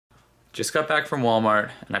Just got back from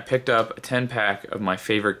Walmart and I picked up a 10-pack of my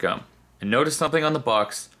favorite gum and noticed something on the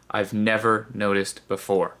box I've never noticed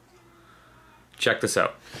before. Check this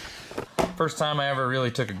out. First time I ever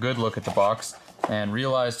really took a good look at the box and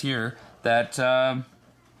realized here that,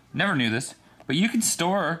 never knew this, but you can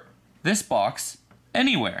store this box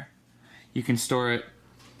anywhere. You can store it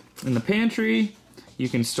in the pantry, you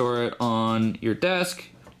can store it on your desk,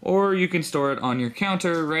 or you can store it on your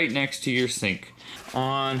counter right next to your sink.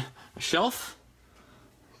 On a shelf,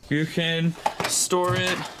 you can store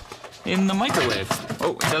it in the microwave.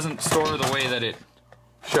 Oh, it doesn't store the way that it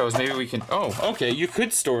shows. Maybe we can, oh, okay, you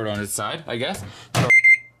could store it on its side, I guess.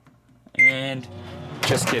 And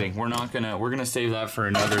just kidding, we're gonna save that for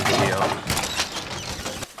another video.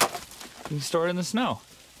 You can store it in the snow.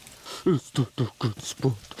 Is that a good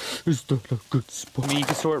spot? Is that a good spot? I mean, you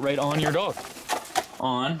can store it right on your dog.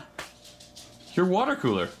 On your water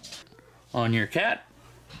cooler. On your cat.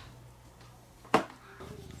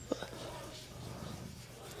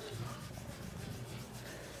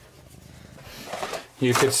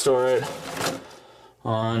 You could store it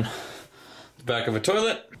on the back of a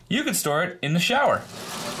toilet. You could store it in the shower.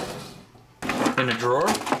 In a drawer.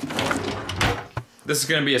 This is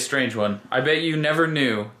gonna be a strange one. I bet you never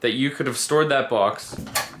knew that you could have stored that box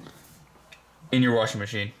in your washing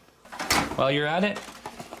machine. While you're at it,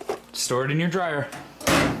 store it in your dryer.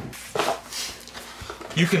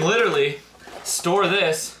 You can literally store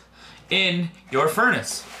this in your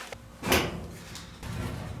furnace.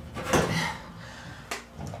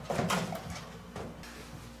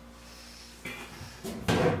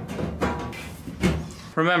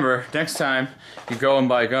 Remember, next time you go and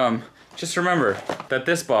buy gum, just remember that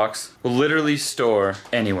this box will literally store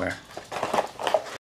anywhere.